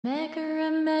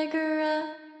Megara, Megara,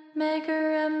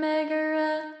 Megara,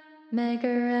 Megara,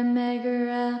 Megara,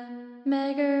 Megara, Megara,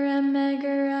 Megara,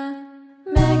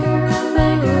 Megara,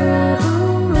 Megara,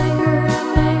 ooh, Megara,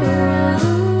 Megara,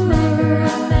 ooh,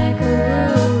 Megara,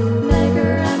 Megara, ooh,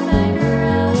 Megara,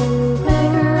 Megara,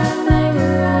 Megara,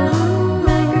 Megara, ooh,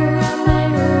 Megara,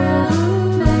 Megara, ooh,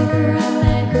 Megara,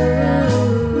 Megara,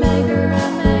 ooh, Megara,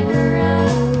 Megara,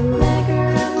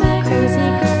 Megara, crazy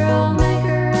girl,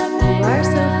 you are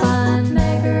so fun,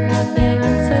 you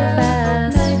run so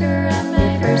fast,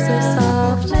 your fur's so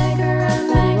soft, you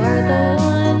are the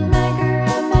one,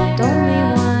 the only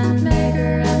one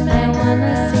I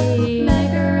wanna see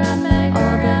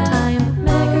all the time.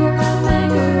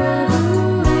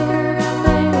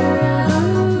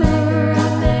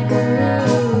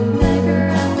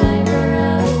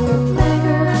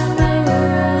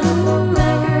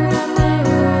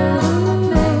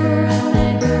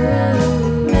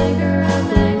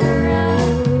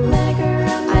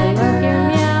 I love your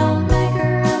meow,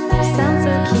 you sound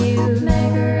so cute,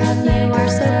 you are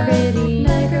so pretty,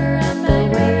 the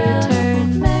way you turn,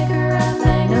 I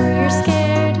know you're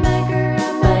scared,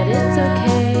 but it's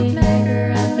okay,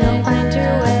 you'll find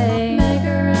your way,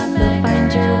 you'll find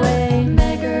your way,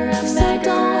 so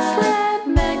don't fret,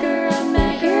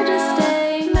 you're here to stay,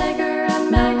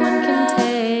 no one can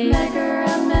take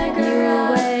you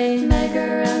away,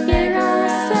 you're all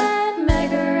set,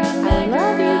 I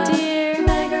love you dear,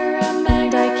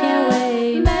 and I can't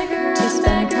wait to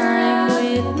spend time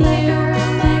with you.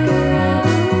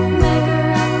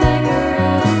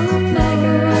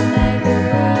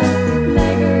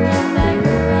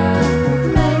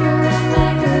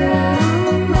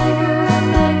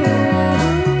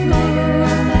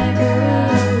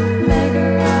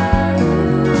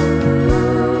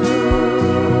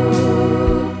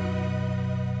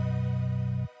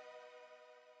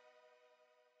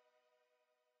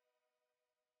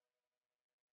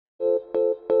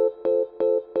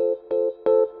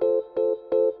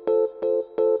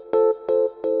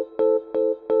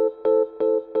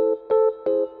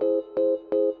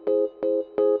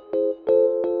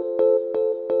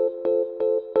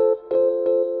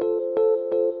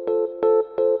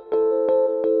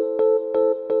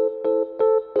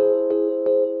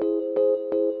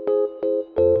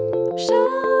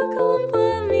 Chacun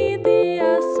voit midi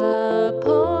à sa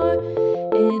porte,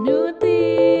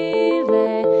 inutile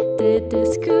de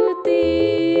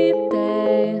discuter.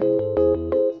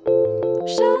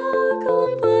 Chacun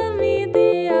voit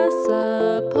midi à sa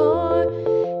porte,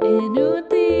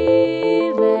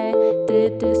 inutile de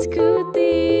discuter.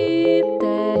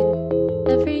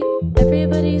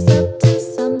 Everybody's up to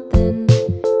something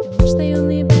in which they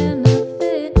only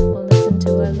benefit. Won't listen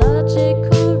to a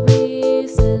logical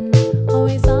reason,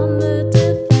 always on the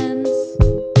defense.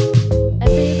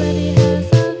 Everybody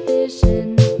has a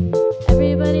vision,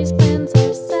 everybody's plans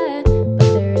are set,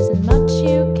 but there isn't much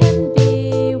you can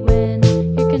be when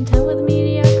you're content with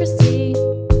mediocrity.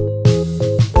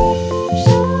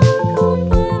 Chacun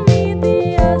voit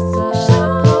midi à sa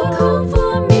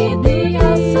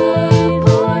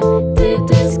porte, de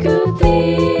discuter.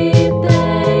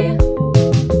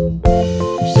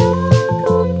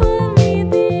 Chacun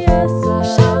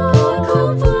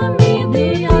voit midi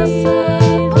à sa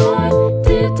porte,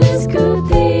 de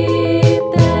discuter.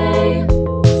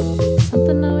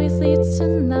 Something always leads to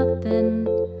nothing.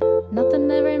 Nothing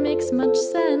ever makes much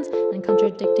sense, and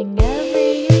contradicting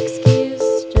every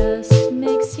excuse just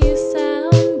makes you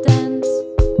sound dense.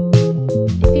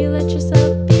 If you let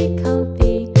yourself be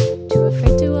comfy, too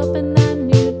afraid to open that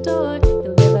new door,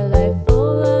 you'll live a life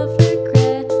full of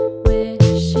regret,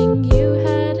 wishing you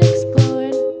had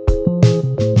explored.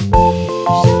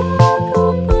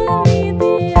 Chacun voit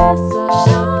midi à sa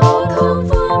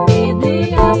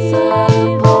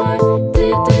porte, de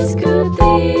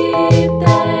discuter.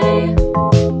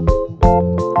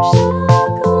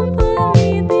 Chacun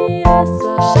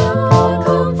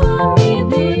voit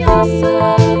midi à sa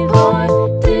porte,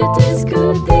 de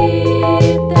discuter.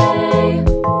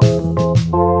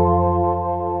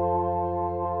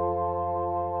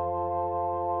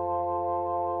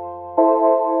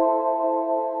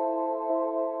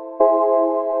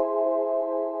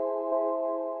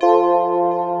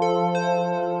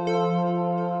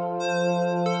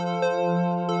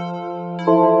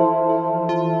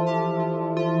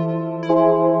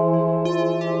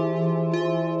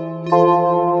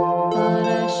 But I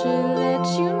should let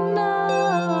you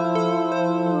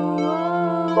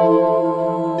know.